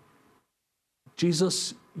say,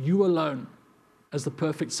 Jesus, you alone, as the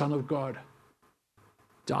perfect Son of God,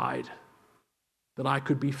 died that I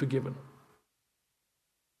could be forgiven.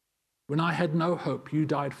 When I had no hope, you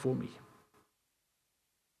died for me.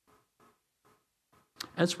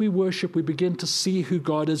 As we worship, we begin to see who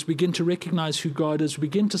God is, begin to recognize who God is, we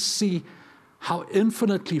begin to see how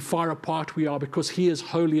infinitely far apart we are because He is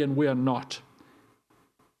holy and we are not.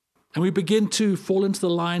 And we begin to fall into the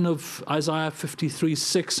line of Isaiah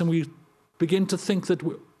 53:6, and we begin to think that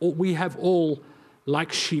we have all,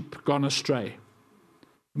 like sheep, gone astray.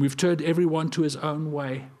 We've turned everyone to his own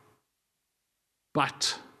way.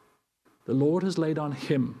 But the Lord has laid on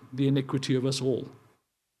Him the iniquity of us all.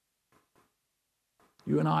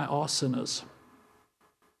 You and I are sinners.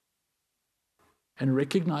 And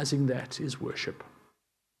recognizing that is worship.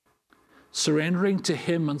 Surrendering to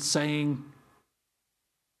Him and saying,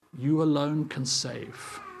 you alone can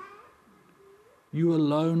save. You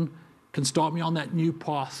alone can start me on that new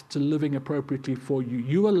path to living appropriately for you.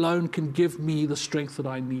 You alone can give me the strength that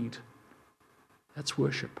I need. That's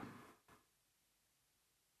worship.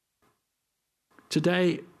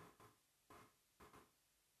 Today,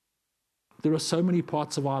 there are so many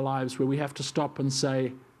parts of our lives where we have to stop and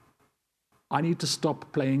say, I need to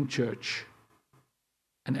stop playing church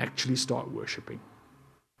and actually start worshiping.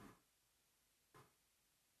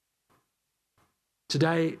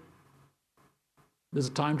 Today, there's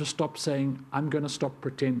a time to stop saying, I'm going to stop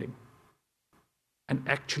pretending and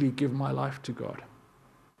actually give my life to God.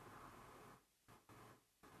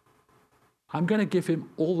 I'm going to give Him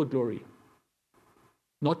all the glory,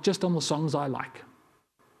 not just on the songs I like,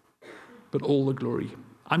 but all the glory.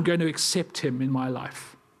 I'm going to accept Him in my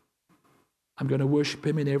life. I'm going to worship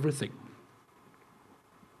Him in everything.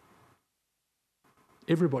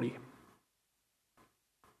 Everybody.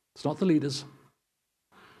 It's not the leaders.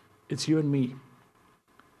 It's you and me.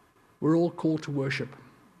 We're all called to worship.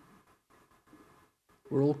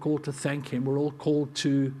 We're all called to thank Him. We're all called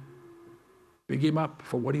to big Him up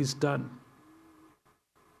for what He's done.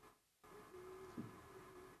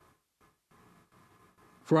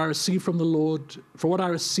 For what I received from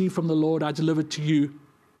the Lord, I delivered to you,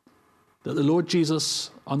 that the Lord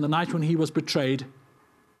Jesus, on the night when He was betrayed,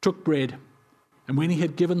 took bread, and when He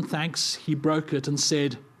had given thanks, He broke it and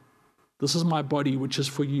said, this is my body, which is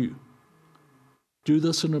for you. Do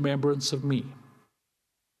this in remembrance of me.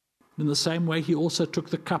 In the same way, He also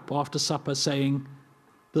took the cup after supper, saying,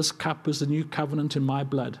 this cup is the new covenant in my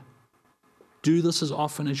blood. Do this as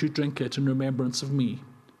often as you drink it in remembrance of me.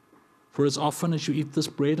 For as often as you eat this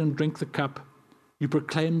bread and drink the cup, you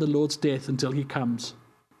proclaim the Lord's death until He comes.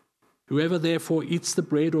 Whoever therefore eats the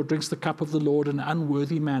bread or drinks the cup of the Lord in an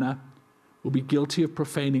unworthy manner will be guilty of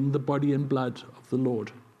profaning the body and blood of the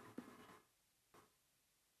Lord.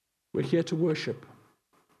 We're here to worship.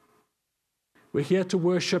 We're here to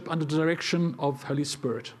worship under the direction of Holy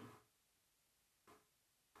Spirit.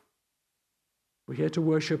 We're here to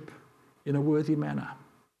worship in a worthy manner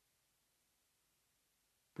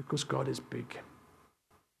because God is big.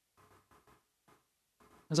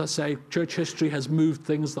 As I say, church history has moved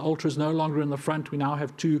things. The altar is no longer in the front. We now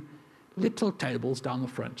have 2 little tables down the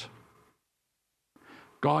front.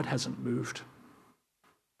 God hasn't moved.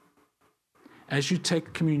 As you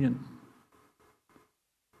take communion,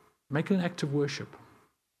 make it an act of worship.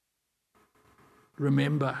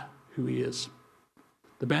 Remember who He is.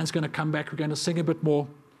 The band's going to come back. We're going to sing a bit more.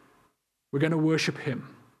 We're going to worship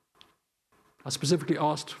Him. I specifically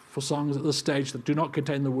asked for songs at this stage that do not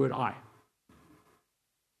contain the word I,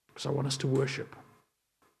 because I want us to worship.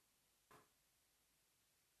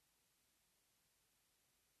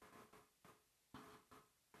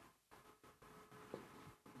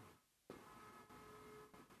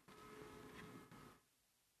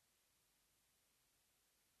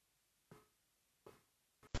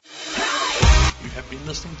 You have been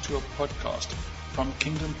listening to a podcast from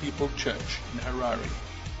Kingdom People Church in Harare.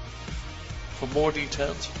 For more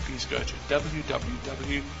details, please go to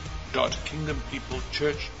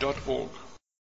www.kingdompeoplechurch.org.